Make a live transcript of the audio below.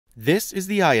This is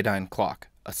the iodine clock,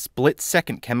 a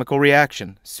split-second chemical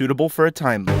reaction suitable for a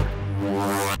Time Lord.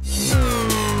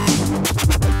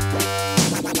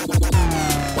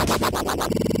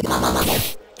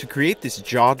 To create this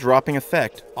jaw-dropping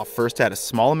effect, I'll first add a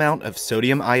small amount of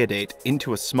sodium iodate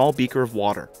into a small beaker of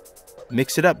water.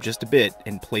 Mix it up just a bit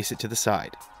and place it to the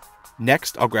side.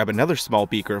 Next, I'll grab another small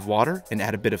beaker of water and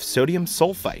add a bit of sodium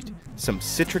sulfite, some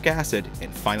citric acid,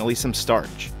 and finally some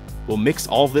starch. We'll mix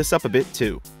all of this up a bit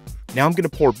too. Now I'm going to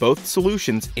pour both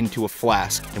solutions into a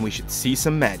flask and we should see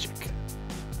some magic.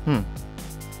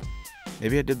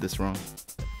 Maybe I did this wrong.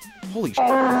 Holy shit.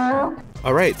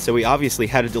 Alright, so we obviously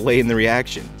had a delay in the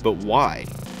reaction, but why?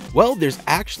 Well, there's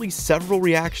actually several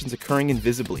reactions occurring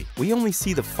invisibly. We only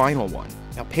see the final one.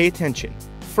 Now pay attention.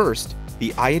 First,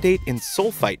 the iodate and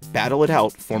sulfite battle it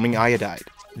out, forming iodide.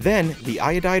 Then, the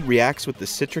iodide reacts with the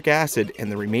citric acid and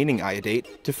the remaining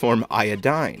iodate to form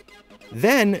iodine.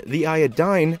 Then, the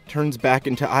iodine turns back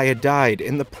into iodide,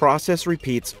 and the process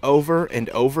repeats over and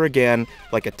over again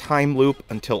like a time loop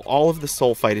until all of the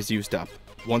sulfite is used up.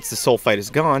 Once the sulfite is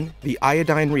gone, the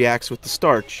iodine reacts with the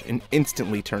starch and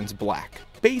instantly turns black.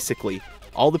 Basically,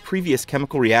 all the previous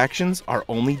chemical reactions are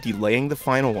only delaying the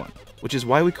final one, which is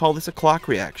why we call this a clock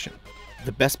reaction.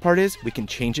 The best part is we can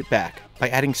change it back by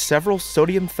adding several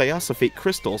sodium thiosulfate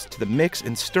crystals to the mix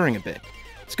and stirring a bit.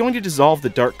 It's going to dissolve the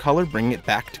dark color, bringing it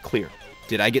back to clear.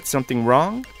 Did I get something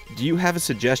wrong? Do you have a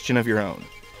suggestion of your own?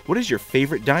 What is your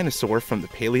favorite dinosaur from the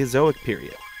Paleozoic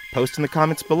period? Post in the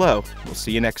comments below. We'll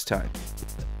see you next time.